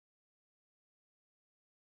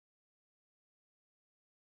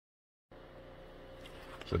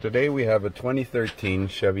So today we have a 2013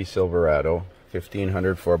 Chevy Silverado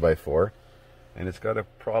 1500 4x4, and it's got a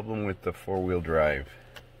problem with the four-wheel drive.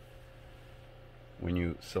 When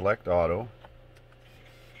you select auto,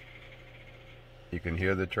 you can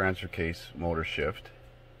hear the transfer case motor shift.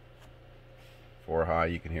 4 high,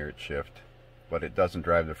 you can hear it shift, but it doesn't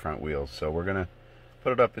drive the front wheels. So we're going to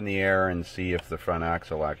put it up in the air and see if the front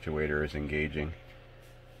axle actuator is engaging,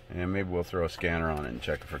 and maybe we'll throw a scanner on it and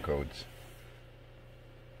check it for codes.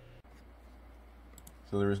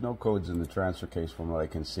 So there is no codes in the transfer case from what I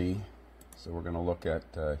can see. So we're going to look at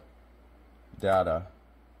data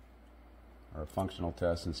or a functional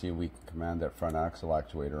test and see if we can command that front axle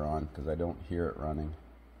actuator on, because I don't hear it running.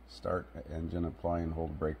 Start engine, apply and hold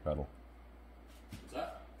the brake pedal. What's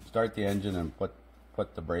that? Start the engine and put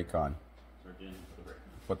the brake on. Start the engine, put the brake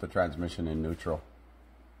on. Put the transmission in neutral.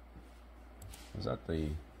 Is that the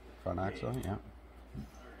front axle? Yeah.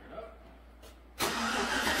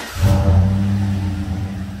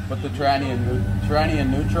 Put the tranny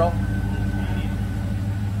in neutral.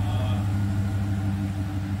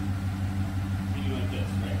 You do like this,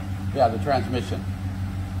 right? Yeah, the transmission.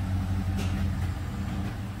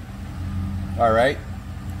 All right.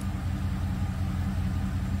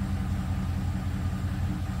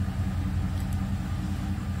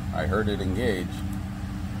 I heard it engage.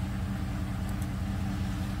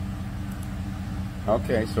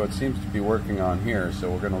 Okay, so it seems to be working on here,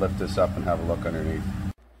 so we're going to lift this up and have a look underneath.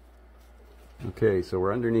 Okay, so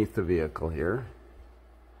we're underneath the vehicle here.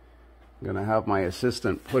 I'm going to have my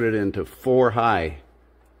assistant put it into 4 high.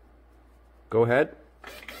 Go ahead.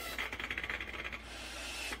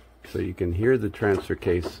 So you can hear the transfer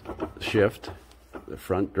case shift. The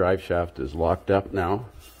front drive shaft is locked up now.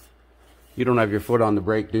 You don't have your foot on the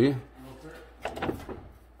brake, do you? No,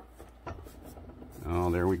 sir.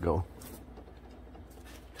 Oh, there we go.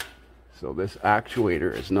 So this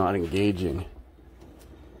actuator is not engaging.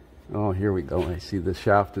 Oh, here we go. I see the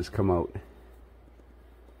shaft has come out.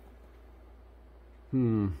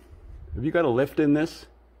 Have you got a lift in this?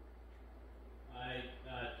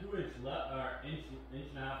 2 inch inch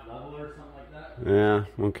and a half level or something like that. Yeah,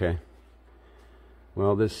 okay.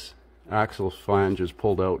 Well, this axle flange is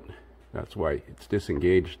pulled out. That's why it's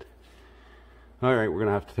disengaged. All right, we're going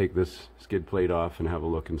to have to take this skid plate off and have a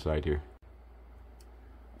look inside here.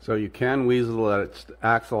 So you can weasel that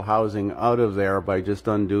axle housing out of there by just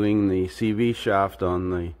undoing the CV shaft on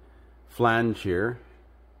the flange here.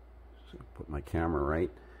 So put my camera right.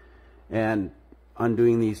 And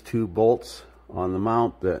undoing these 2 bolts on the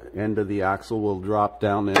mount, the end of the axle will drop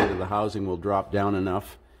down, the end of the housing will drop down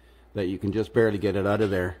enough that you can just barely get it out of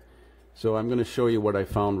there. So I'm going to show you what I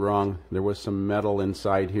found wrong. There was some metal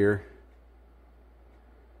inside here.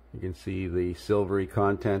 You can see the silvery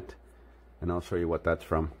content, and I'll show you what that's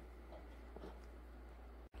from.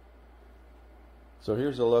 So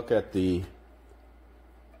here's a look at the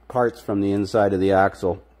parts from the inside of the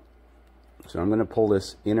axle. So I'm going to pull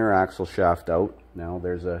this inner axle shaft out. Now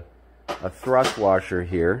there's a thrust washer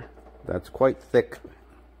here that's quite thick.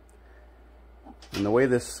 And the way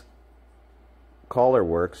this collar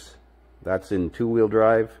works, that's in 2-wheel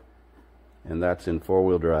drive and that's in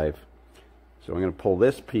 4-wheel drive. So I'm going to pull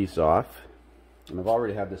this piece off, and I've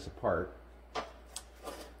already had this apart.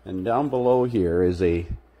 And down below here is a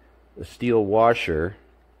steel washer,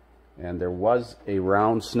 and there was a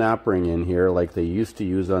round snap ring in here like they used to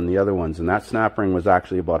use on the other ones, and that snap ring was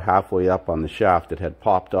actually about halfway up on the shaft. It had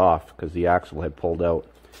popped off because the axle had pulled out.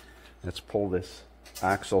 Let's pull this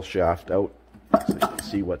axle shaft out so you can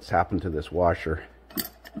see what's happened to this washer.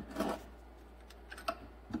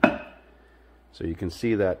 So you can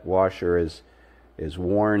see that washer is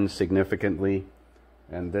worn significantly,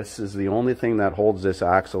 and this is the only thing that holds this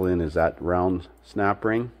axle in, is that round snap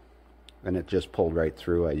ring, and it just pulled right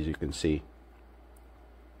through, as you can see.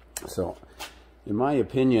 So in my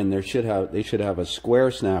opinion, they should have a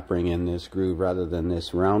square snap ring in this groove rather than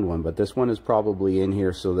this round one, but this one is probably in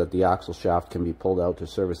here so that the axle shaft can be pulled out to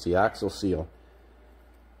service the axle seal.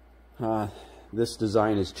 This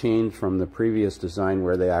design has changed from the previous design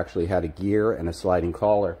where they actually had a gear and a sliding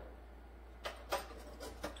collar.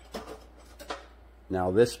 Now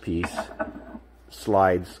this piece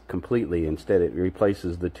slides completely. Instead, it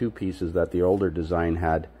replaces the 2 pieces that the older design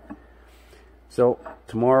had. So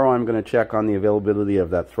tomorrow I'm going to check on the availability of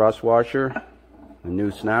that thrust washer, a new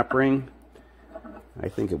snap ring. I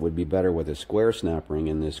think it would be better with a square snap ring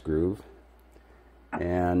in this groove.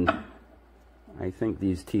 And I think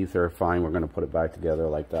these teeth are fine. We're going to put it back together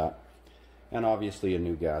like that. And obviously a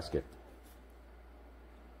new gasket.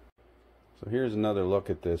 So here's another look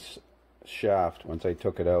at this shaft once I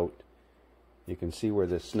took it out. You can see where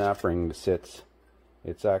this snap ring sits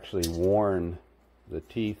it's actually worn the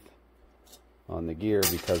teeth on the gear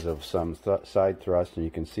because of some side thrust, and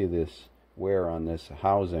you can see this wear on this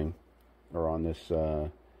housing, or on this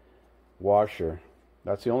washer.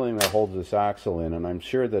 That's the only thing that holds this axle in, and I'm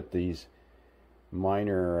sure that these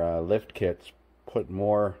minor lift kits put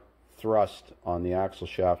more thrust on the axle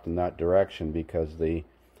shaft in that direction because the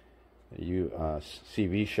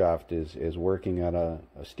CV shaft is working at a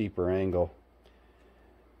steeper angle.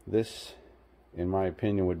 This, in my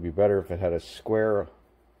opinion, would be better if it had a square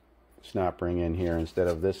snap ring in here instead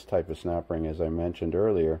of this type of snap ring, as I mentioned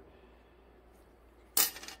earlier.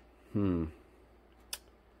 I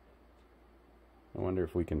wonder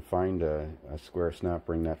if we can find a square snap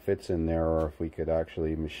ring that fits in there, or if we could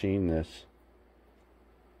actually machine this.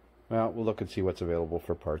 Well, we'll look and see what's available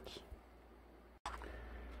for parts.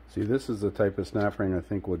 See, this is the type of snap ring I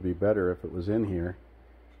think would be better if it was in here.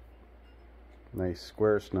 Nice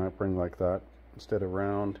square snap ring like that instead of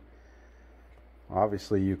round.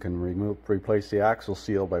 Obviously you can replace the axle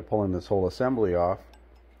seal by pulling this whole assembly off.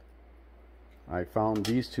 I found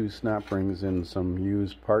these two snap rings in some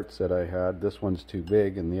used parts that I had. This one's too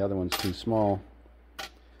big and the other one's too small.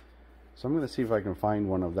 So I'm going to see if I can find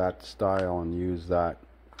one of that style and use that.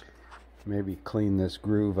 Maybe clean this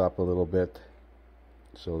groove up a little bit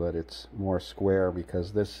so that it's more square,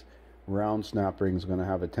 because this round snap ring is going to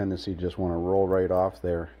have a tendency to just want to roll right off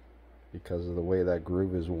there because of the way that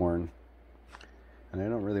groove is worn. And I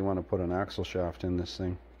don't really want to put an axle shaft in this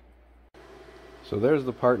thing. So there's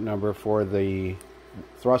the part number for the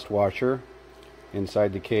thrust washer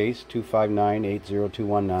inside the case,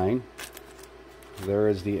 259-80219. There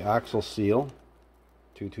is the axle seal,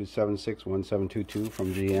 22761722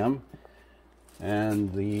 from GM.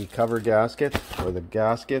 And the cover gasket, or the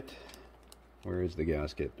gasket, where is the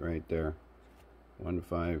gasket? Right there,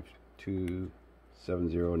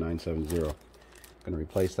 15270-970. Going to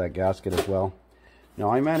replace that gasket as well. Now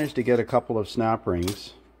I managed to get a couple of snap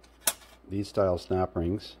rings, these style snap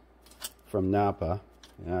rings, from Napa.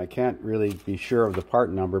 And I can't really be sure of the part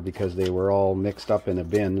number because they were all mixed up in a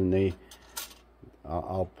bin, and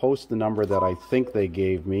I'll post the number that I think they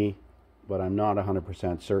gave me, but I'm not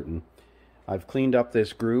 100% certain. I've cleaned up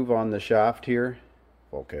this groove on the shaft here.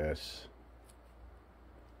 Focus.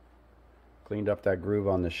 Cleaned up that groove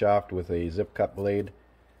on the shaft with a zip cut blade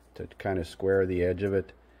to kind of square the edge of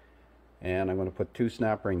it. And I'm going to put two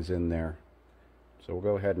snap rings in there. So we'll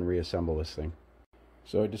go ahead and reassemble this thing.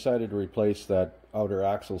 So I decided to replace that outer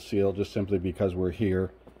axle seal just simply because we're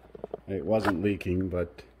here. It wasn't leaking,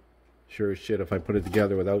 but sure as shit, if I put it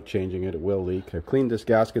together without changing it, it will leak. I've cleaned this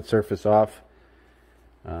gasket surface off.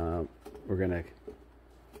 We're going to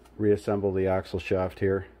reassemble the axle shaft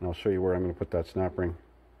here, and I'll show you where I'm going to put that snap ring.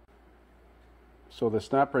 So the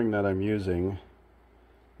snap ring that I'm using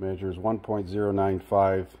measures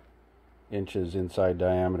 1.095 inches inside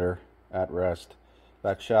diameter at rest.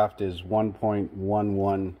 That shaft is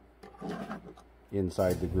 1.11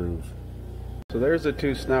 inside the groove. So there's the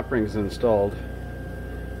two snap rings installed.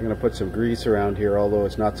 I'm going to put some grease around here, although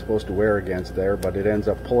it's not supposed to wear against there, but it ends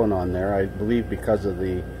up pulling on there, I believe because of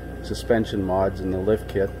the suspension mods in the lift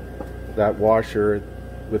kit. That washer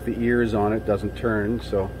with the ears on it doesn't turn,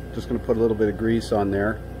 so just going to put a little bit of grease on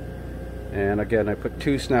there. And again, I put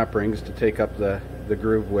two snap rings to take up the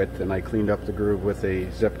groove width, and I cleaned up the groove with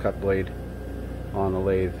a zip cut blade on the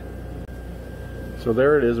lathe. So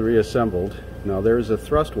there it is, reassembled. Now there's a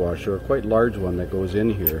thrust washer, a quite large one, that goes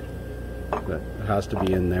in here, that has to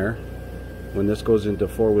be in there. When this goes into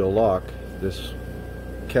four-wheel lock, this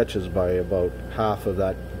catches by about half of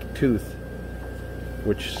that tooth,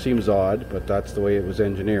 which seems odd, but that's the way it was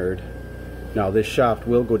engineered. Now this shaft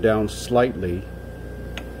will go down slightly,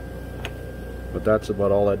 but that's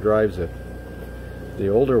about all that drives it. The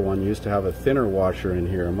older one used to have a thinner washer in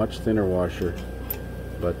here, a much thinner washer,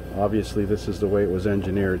 but obviously this is the way it was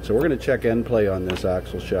engineered. So we're going to check end play on this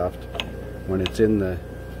axle shaft when it's in the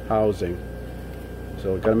housing.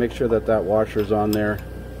 So we've got to make sure that that washer's on there.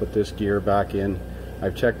 Put this gear back in.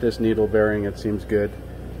 I've checked this needle bearing, it seems good.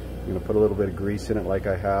 I'm going to put a little bit of grease in it like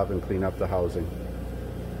I have and clean up the housing.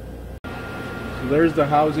 So there's the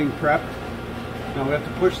housing prepped. Now we have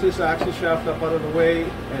to push this axle shaft up out of the way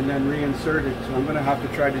and then reinsert it. So I'm going to have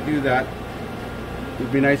to try to do that. It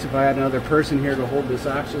would be nice if I had another person here to hold this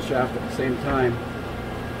axle shaft at the same time,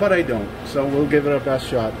 but I don't. So we'll give it our best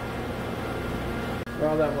shot.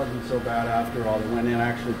 Well, that wasn't so bad after all. It went in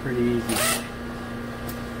actually pretty easy.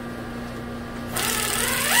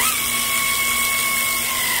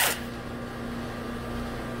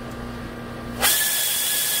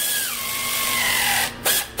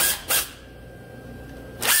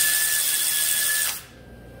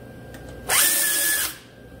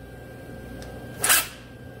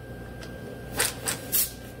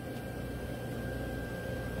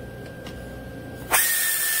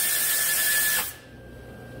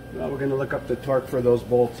 Well, we're going to look up the torque for those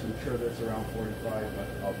bolts. I'm sure that's around 45, but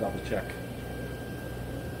I'll double check.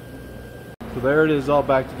 So there it is, all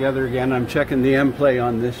back together again. I'm checking the end play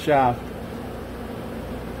on this shaft.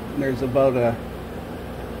 And there's about a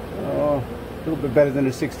little bit better than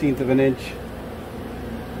a 1/16 of an inch.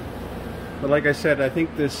 But like I said, I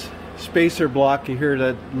think this spacer block here,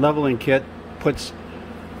 that leveling kit, puts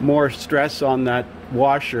more stress on that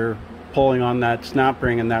washer pulling on that snap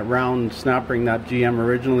ring, and that round snap ring that GM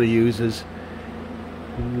originally uses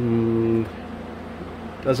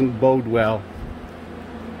doesn't bode well.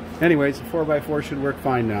 Anyways, the 4x4 should work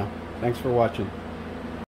fine now. Thanks for watching.